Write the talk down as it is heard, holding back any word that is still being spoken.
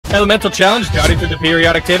Elemental Challenge, Darting Through the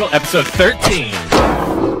Periodic Table, Episode 13.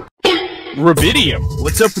 Rubidium.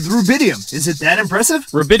 What's up with Rubidium? Is it that impressive?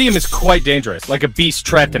 Rubidium is quite dangerous, like a beast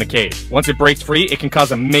trapped in a cage. Once it breaks free, it can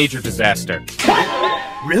cause a major disaster.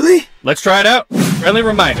 Really? Let's try it out. Friendly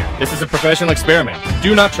reminder, this is a professional experiment.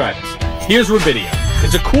 Do not try this. Here's Rubidium.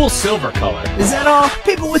 It's a cool silver color. Is that all?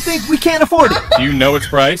 People would think we can't afford it. Do you know its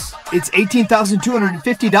price? It's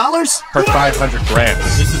 $18,250? For 500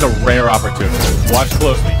 grams. This is a rare opportunity. Watch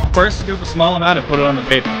closely. First, scoop a small amount and put it on the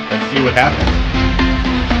paper. Let's see what happens.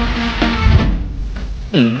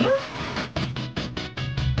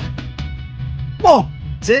 Whoa,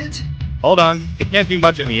 that's it? Hold on. It can't do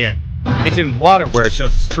much in the air. It's in water where it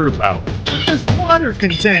shows its true power. What does water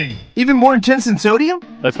contain? Even more intense than sodium?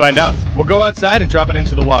 Let's find out. We'll go outside and drop it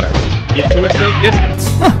into the water. Get to a safe distance.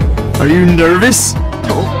 Are you nervous?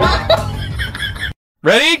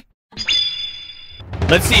 Ready?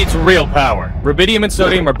 Let's see its real power. Rubidium and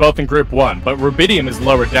sodium are both in group 1, but rubidium is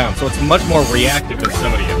lower down, so it's much more reactive than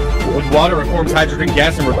sodium. With water, it forms hydrogen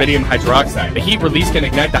gas and rubidium hydroxide. The heat release can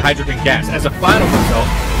ignite the hydrogen gas. As a final result,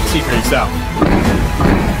 see for yourself.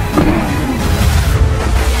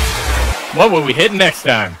 What will we hit next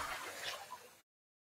time?